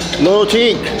tattooing at? Little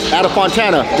Tink out of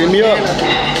Fontana. Hit me up.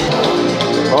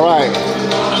 All right.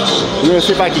 We're gonna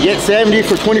see if I can get 70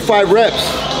 for 25 reps.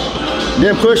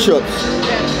 Then push-ups.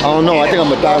 I don't know. I think I'm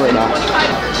gonna die right now.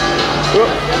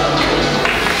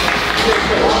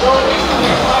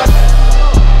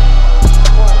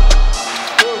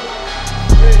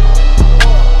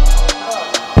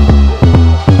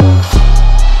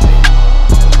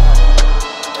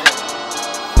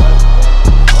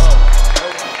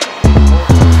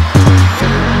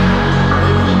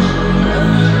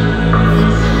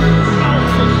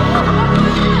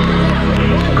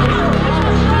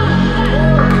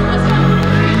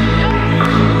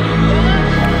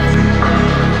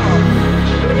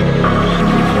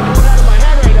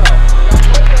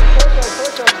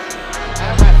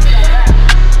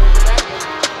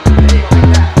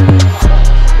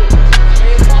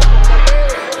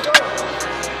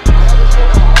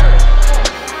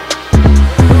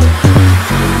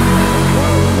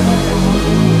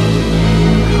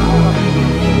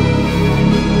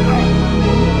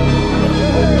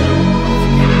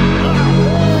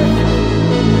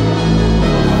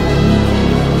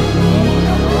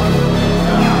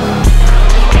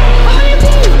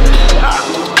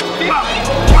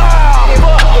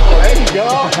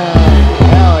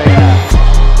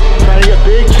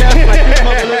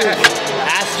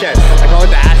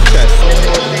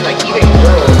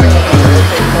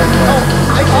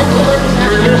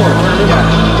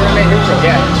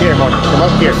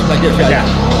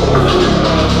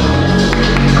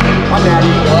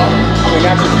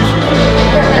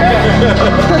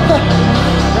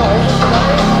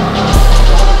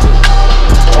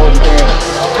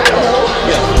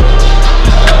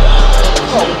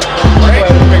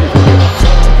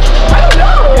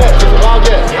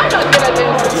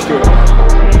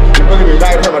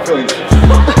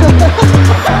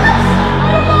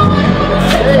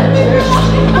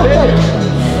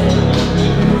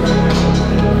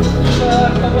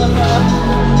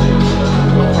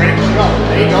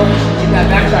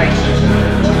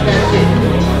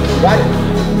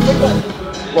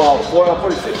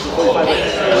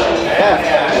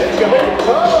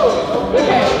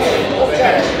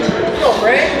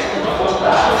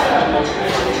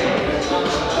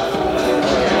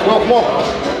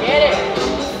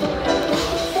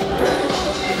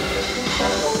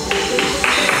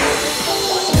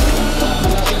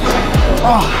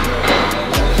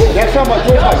 Next time I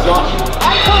drove my jaw.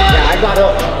 Yeah, I got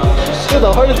up. Dude,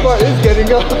 the hardest part is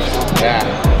getting up. Yeah.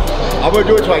 I'm gonna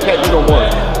do it till I can't do no more.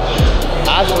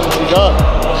 Ashley, she's up.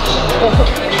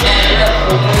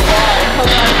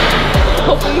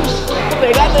 Hopefully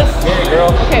I got this. Get it,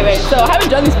 girl. Okay, wait. So I haven't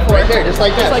done these before. Right there, just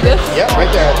like that. Just like this? Yep,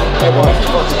 right there. 1,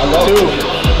 2,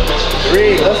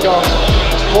 3, let's go.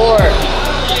 4,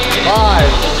 5,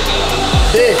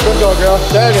 6, let's go, girl.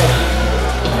 7,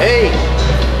 8,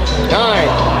 9,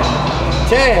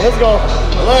 10, let's go.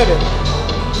 11,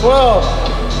 12,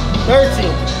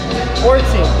 13,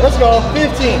 14, let's go.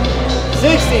 15,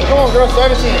 16, come on, girl.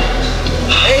 17,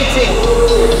 18,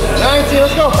 19,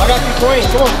 let's go. I got you 20,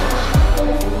 come on.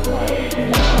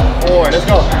 4, let's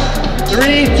go.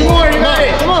 3, 2 more, you got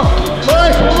it. Come on.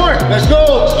 Push, 1 more. Let's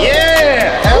go.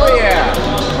 Yeah, hell yeah.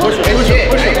 Push it, push it,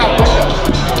 push it. Come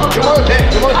on, Ben.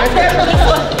 Come on, Ben.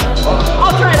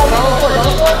 I'll try it. I'll go for it.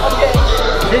 Okay.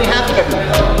 Didn't have to.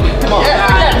 Come on.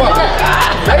 Yeah, come on.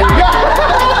 There you go.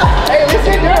 Hey, at least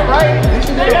you did it right. At least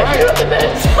you did it right.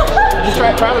 Just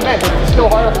try the bench. It's still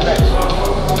hard on the bench.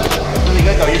 That's really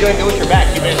good though. You're doing good with your back.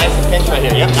 Keep it nice and pinch right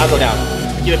here. Yep, now go down.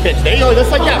 Get a pinch. There you go. Just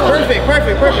like that. Perfect,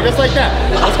 perfect, perfect. Just like that.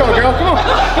 Let's go, girl. Come on.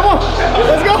 Come on.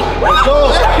 Let's go. Let's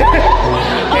go.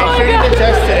 Okay, straight to the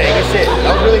chest today. Good shit.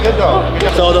 That was really good though.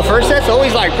 So the first set's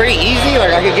always like pretty easy.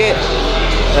 Like I could get,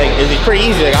 like it's pretty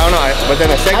easy. Like I don't know. But then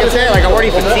the second set, like I'm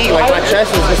already fatigued. Like my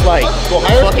chest is just like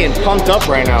fucking pumped up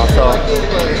right now. So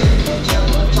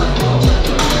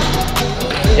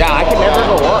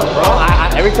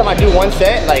every time I do one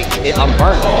set, like I'm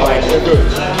burnt. Like,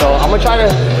 so I'm gonna try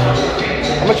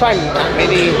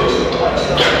maybe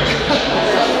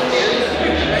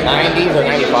 90s or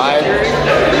 95.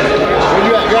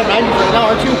 You're at 90 right now,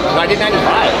 aren't you? No, I did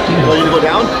 95. So you go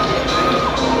down?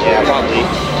 Yeah, probably.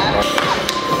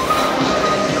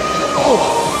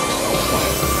 Oh.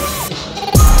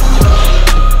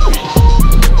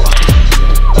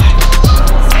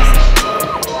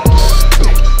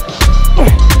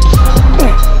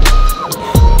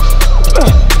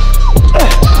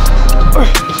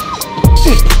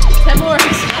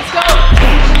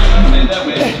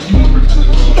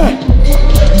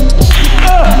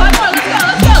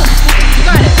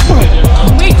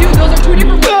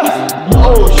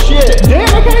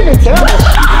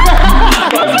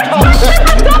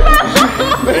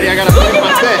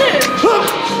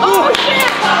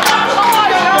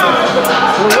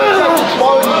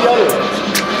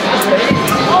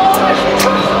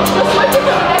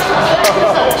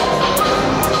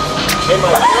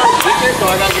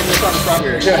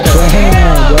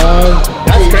 Damn, dog.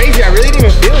 That's crazy. I really didn't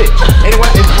even feel it. And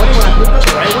it's funny when I picked up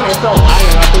the right one, it felt high,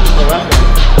 and I picked up the left one.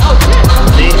 Oh shit.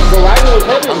 See? The right one was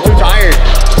heavy. I'm too tired.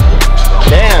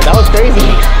 Damn, that was crazy.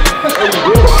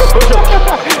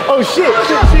 Oh shit,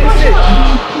 shit.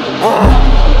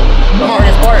 The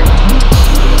hardest part.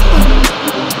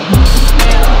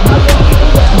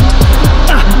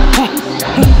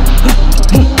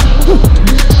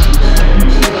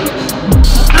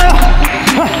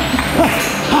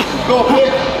 Go,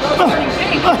 pick.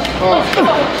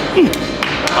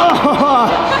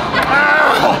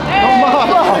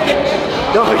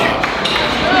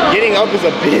 Getting up is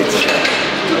a bitch.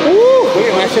 Woo! Look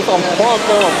at my shit's on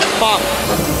pop.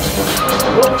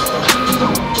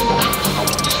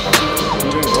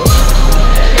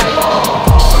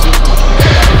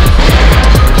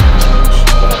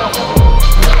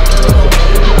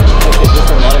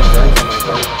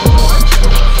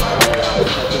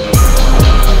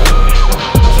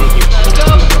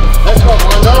 Let's go,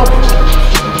 Mondo.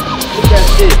 Look at that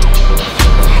shit.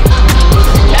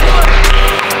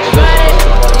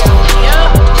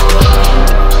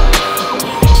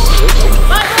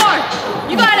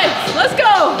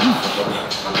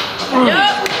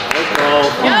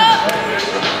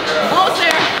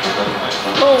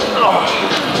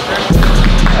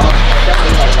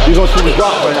 You gonna see the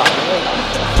drop right now.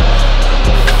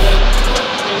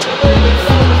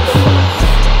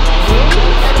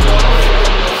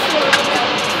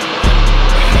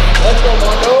 Let's go,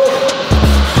 Mondo.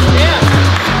 Yeah.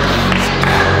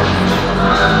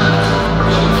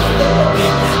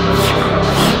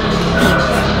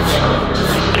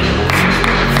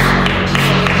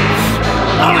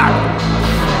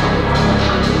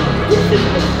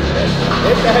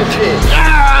 Hit that shit.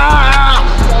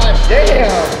 God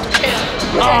damn.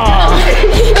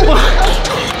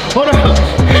 Hold on.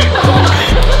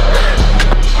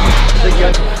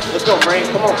 Let's go, Frank.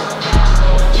 Come on.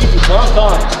 Easy, come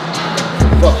on.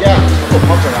 Fuck yeah. Go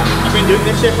pump it out. I've been doing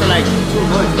this shit for like 2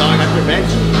 months, dog. After bench,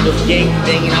 just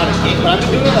banging out a gang. But I've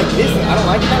been doing it like this. I don't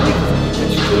like it that way.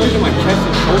 It's too much in my chest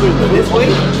and shoulders, but this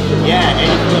way, yeah, and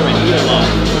it's feeling my knee a lot.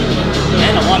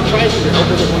 And I want to try it because it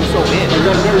opens up when it's so in. It's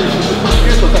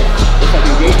like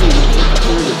engaging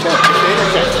in your chest.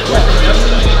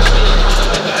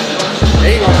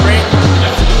 There you go, Frank.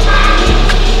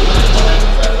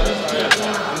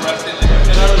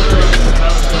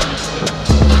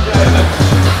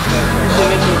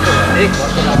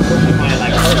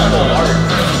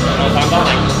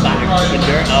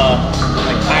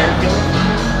 Like tired feeling.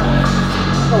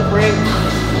 Oh, Frank.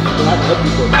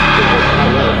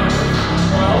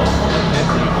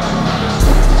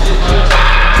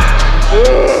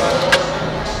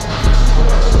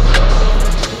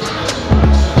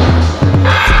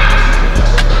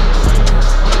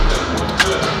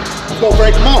 Let's go,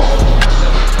 Frank. Come on.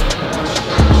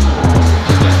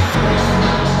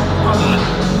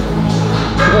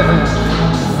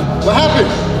 What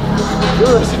happened?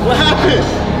 What happened?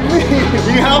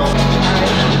 Need help?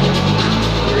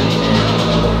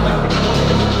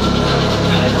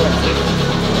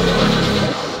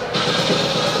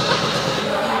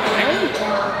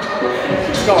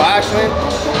 Let's go, Ashlyn.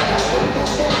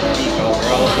 Let's go,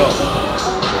 girl. Let's go.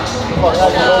 Fuck,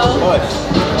 that's a push.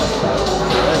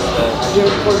 You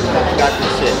got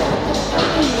this shit.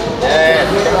 Yeah,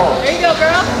 come on. There you go,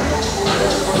 girl.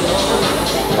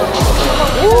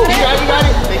 Woo, you got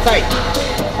it. Stay tight.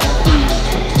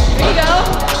 There you go.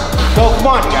 Go, come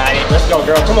on. You got it. Let's go,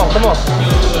 girl. Come on.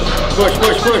 Push.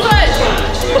 Push.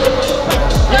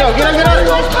 Get up. Push.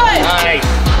 Nice.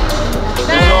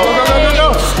 Go.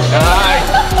 Nice.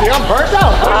 See, I'm burnt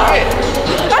out.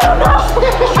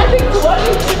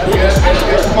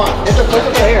 come on. It's a push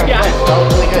up here. Yeah. Nice. That was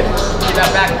really good. Get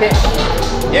that back kick.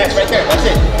 Yes, right there. That's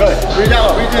it. Good. Breathe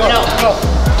out. Breathe it out. Go.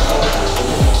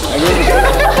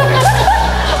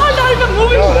 I'm not even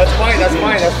moving. No, that's fine. That's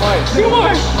fine. That's fine. 2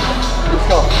 more. Let's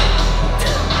go.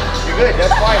 You're good.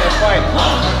 That's fine. That's fine.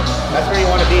 That's where you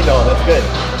want to be, though. That's good.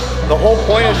 The whole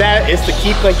point of that is to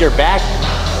keep like your back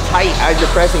tight as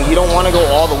you're pressing. You don't want to go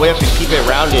all the way up and keep it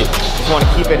rounded. You just want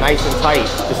to keep it nice and tight.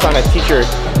 Just trying to teach your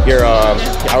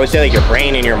I would say like your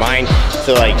brain and your mind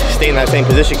to like stay in that same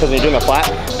position, because when you're doing a flat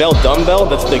bell dumbbell,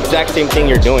 that's the exact same thing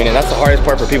you're doing, and that's the hardest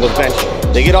part for people to bench.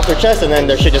 They get off their chest and then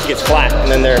their shit just gets flat,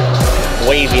 and then they're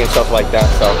wavy and stuff like that.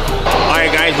 So, all right,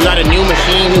 guys, we got a new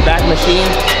machine, new back machine.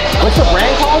 What's the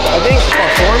brand called? I think it's called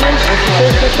Foreman's.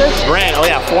 Brand. Oh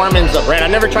yeah, Foreman's the brand. I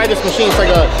never tried this machine. It's like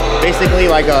basically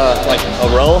like a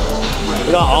row.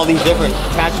 We got all these different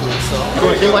attachments. So you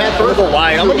want single hand first? Go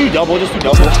wide. I'm gonna do double. Just do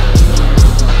double.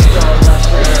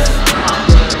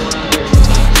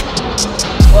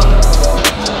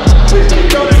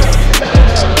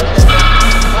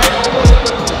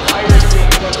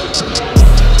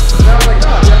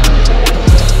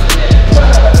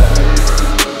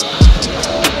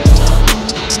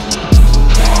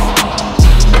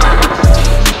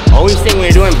 Always think when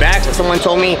you're doing back, someone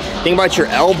told me, think about your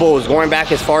elbows going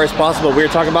back as far as possible. We were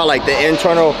talking about like the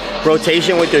internal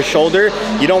rotation with your shoulder.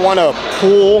 You don't want to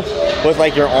pull with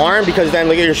like your arm, because then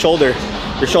look at your shoulder.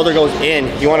 Your shoulder goes in.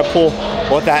 You want to pull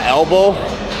with that elbow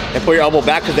and pull your elbow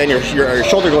back, because then your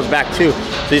shoulder goes back too. So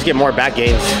you just get more back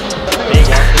gains. There you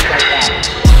go. Just like that.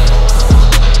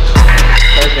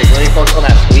 Perfect. Really focus on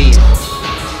that squeeze.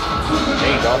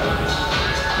 There you go.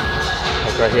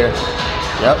 Like right here.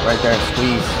 Yep, right there.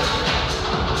 Squeeze.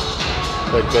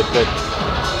 Good, good, good.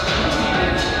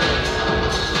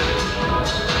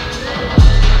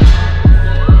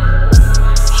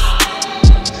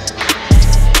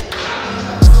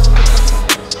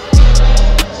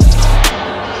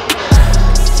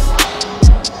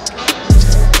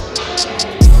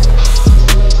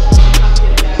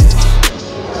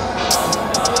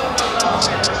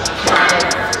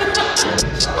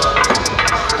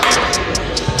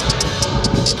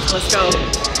 Let's go.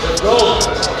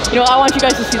 You know, I want you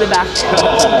guys to see the back. The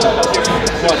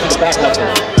back muscle.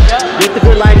 Yeah. Get the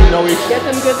good lighting, Noe. Get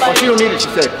them good Oh, lighting. she don't need it, she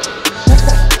said.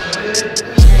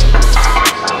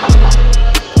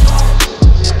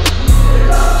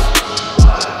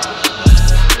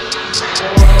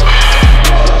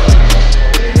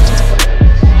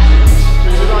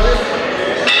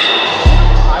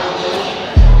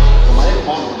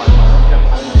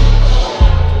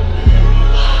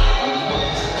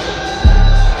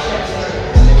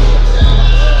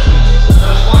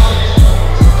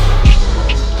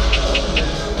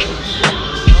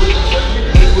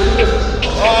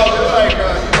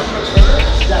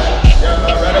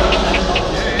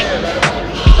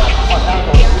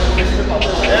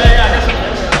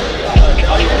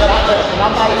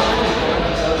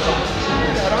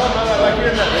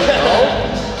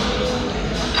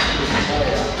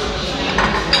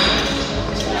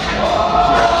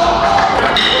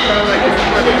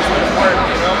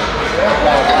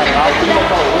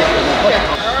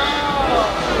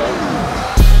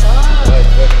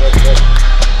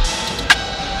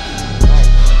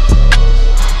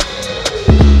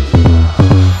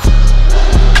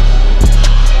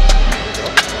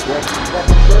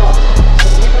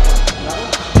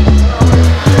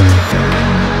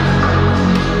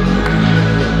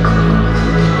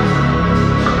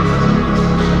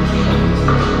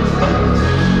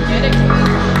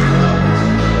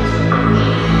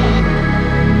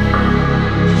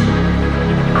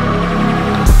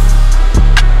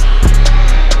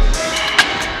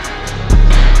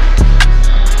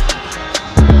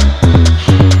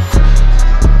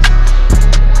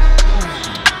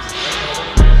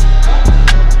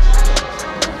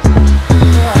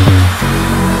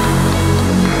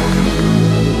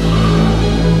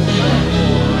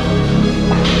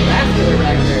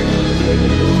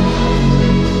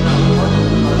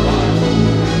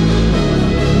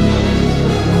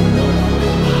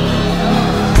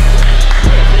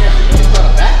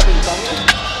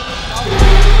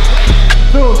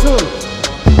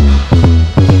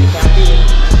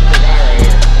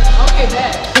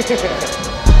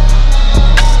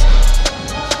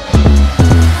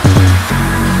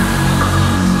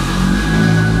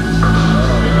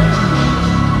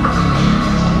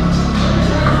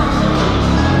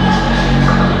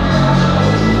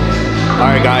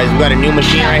 Alright guys, we got a new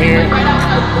machine right here.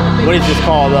 What is this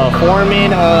called?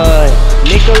 Foreman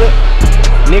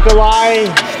Nikolai.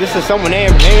 This is someone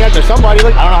named after somebody.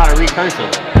 Look, I don't know how to read cursive.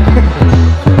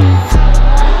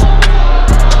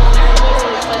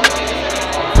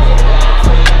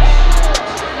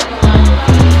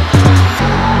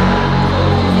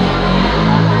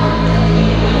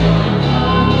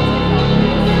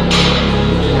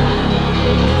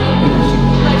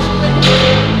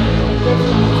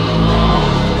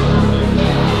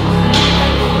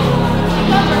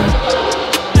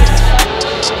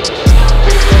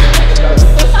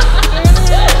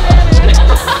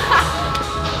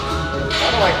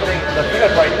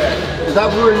 Is that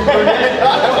where you learned it?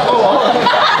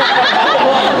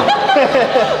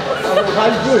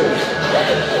 How do you do it?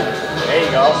 There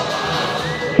you go.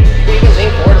 You can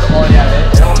lean forward to all yeah, man.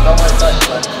 Don't want to touch,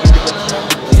 but you can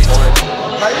lean forward.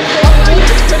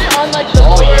 Just put it on like the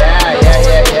Oh lower, yeah.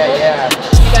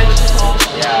 You guys are too tall.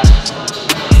 Yeah.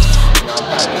 No, I'm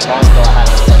kind of tall, so I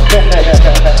had to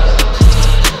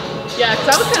Yeah, because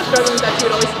I was kind of struggling with that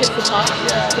too. It always hits the top.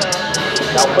 Yeah. So.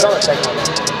 Now put on the second one.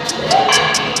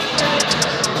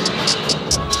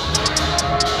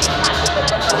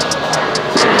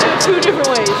 Two different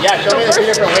ways. Yeah, show me the two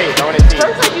different ways. I want to see.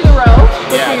 First I do the row,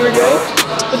 which Yeah. we were doing,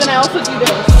 but then I also do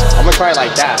this. I'm gonna try it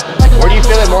like that. Like Where do you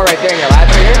feel it more, right there in your lats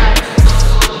right here?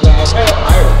 Yeah, I'll try it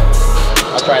higher.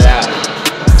 I'll try that.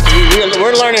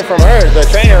 We're learning from her, the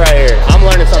trainer right here. I'm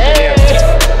learning something Hey. new. It's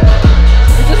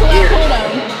just a little cool down.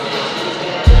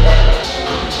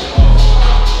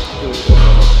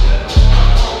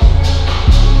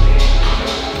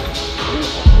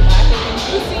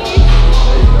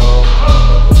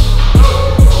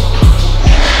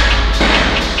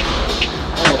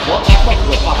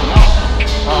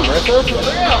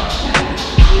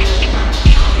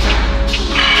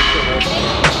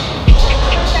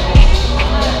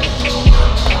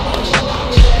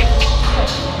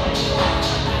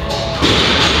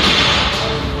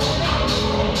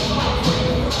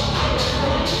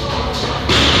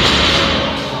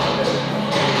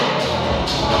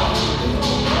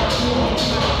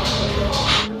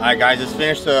 Alright guys, just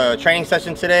finished the training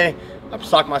session today. I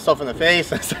socked myself in the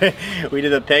face. We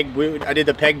did the peg. I did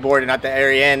the peg board, and at the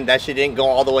very end, that shit didn't go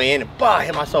all the way in. Bah, I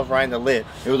hit myself right in the lid.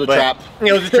 It was a trap.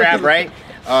 It was a trap, right?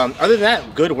 Other than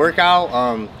that, good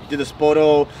workout. Did the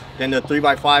spoto, then the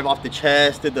 3x5 off the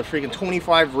chest. Did the freaking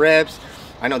 25 reps.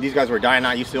 I know these guys were dying,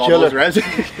 not used to all those reps.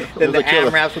 Then the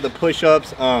AMRAPs with the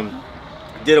push-ups.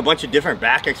 Did a bunch of different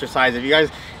back exercises. If you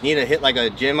guys need to hit like a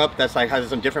gym up that's like has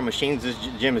some different machines, this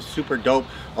gym is super dope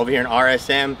over here in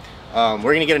RSM.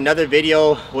 We're gonna get another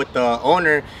video with the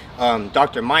owner,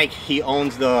 Dr. Mike. He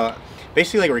owns the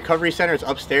basically like a recovery center. It's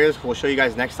upstairs. We'll show you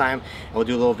guys next time, and we'll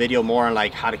do a little video more on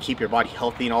like how to keep your body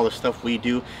healthy and all the stuff we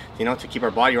do, you know, to keep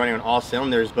our body running on all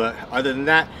cylinders. But other than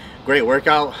that, great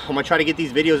workout. I'm gonna try to get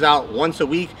these videos out once a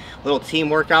week, little team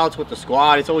workouts with the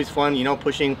squad. It's always fun, you know,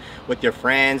 pushing with your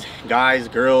friends, guys,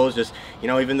 girls, just, you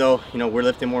know, even though, you know, we're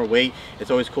lifting more weight, it's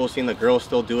always cool seeing the girls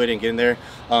still do it and get in there.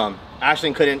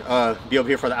 Ashlyn couldn't be over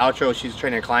here for the outro. She's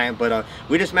training a client, but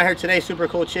we just met her today. Super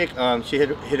cool chick. She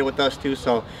hit it with us too.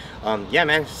 So yeah,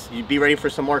 man, you be ready for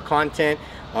some more content.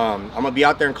 I'm gonna be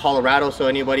out there in Colorado, so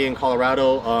anybody in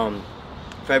Colorado,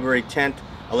 February 10th,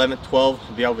 11th, 12th,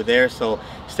 will be over there. So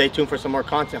stay tuned for some more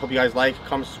content. Hope you guys like,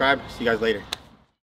 comment, subscribe. See you guys later.